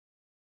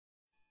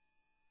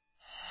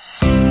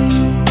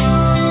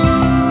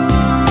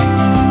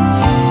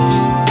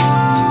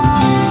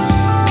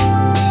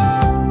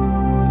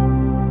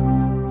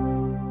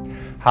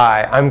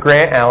Hi, I'm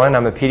Grant Allen.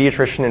 I'm a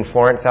pediatrician in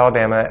Florence,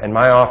 Alabama, and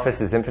my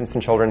office is Infants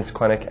and Children's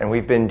Clinic, and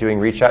we've been doing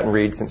Reach Out and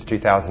Read since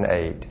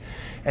 2008.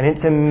 And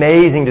it's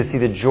amazing to see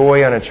the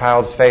joy on a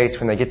child's face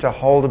when they get to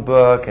hold a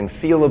book and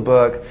feel a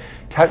book,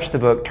 touch the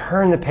book,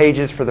 turn the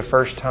pages for the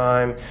first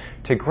time,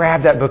 to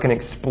grab that book and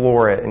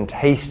explore it and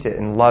taste it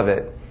and love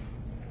it.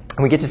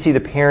 And we get to see the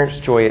parents'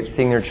 joy at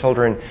seeing their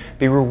children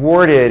be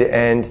rewarded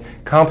and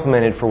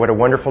complimented for what a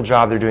wonderful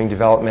job they're doing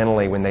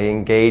developmentally when they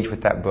engage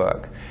with that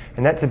book.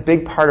 And that's a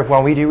big part of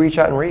why we do Reach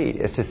Out and Read,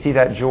 is to see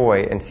that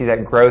joy and see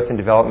that growth and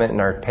development in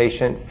our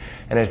patients.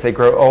 And as they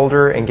grow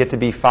older and get to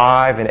be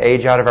 5 and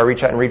age out of our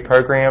Reach Out and Read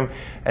program,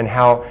 and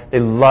how they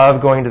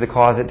love going to the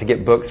closet to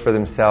get books for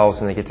themselves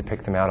when they get to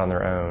pick them out on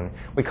their own.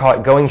 We call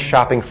it going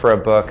shopping for a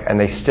book, and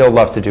they still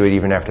love to do it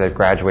even after they've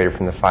graduated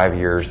from the 5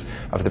 years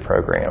of the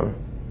program.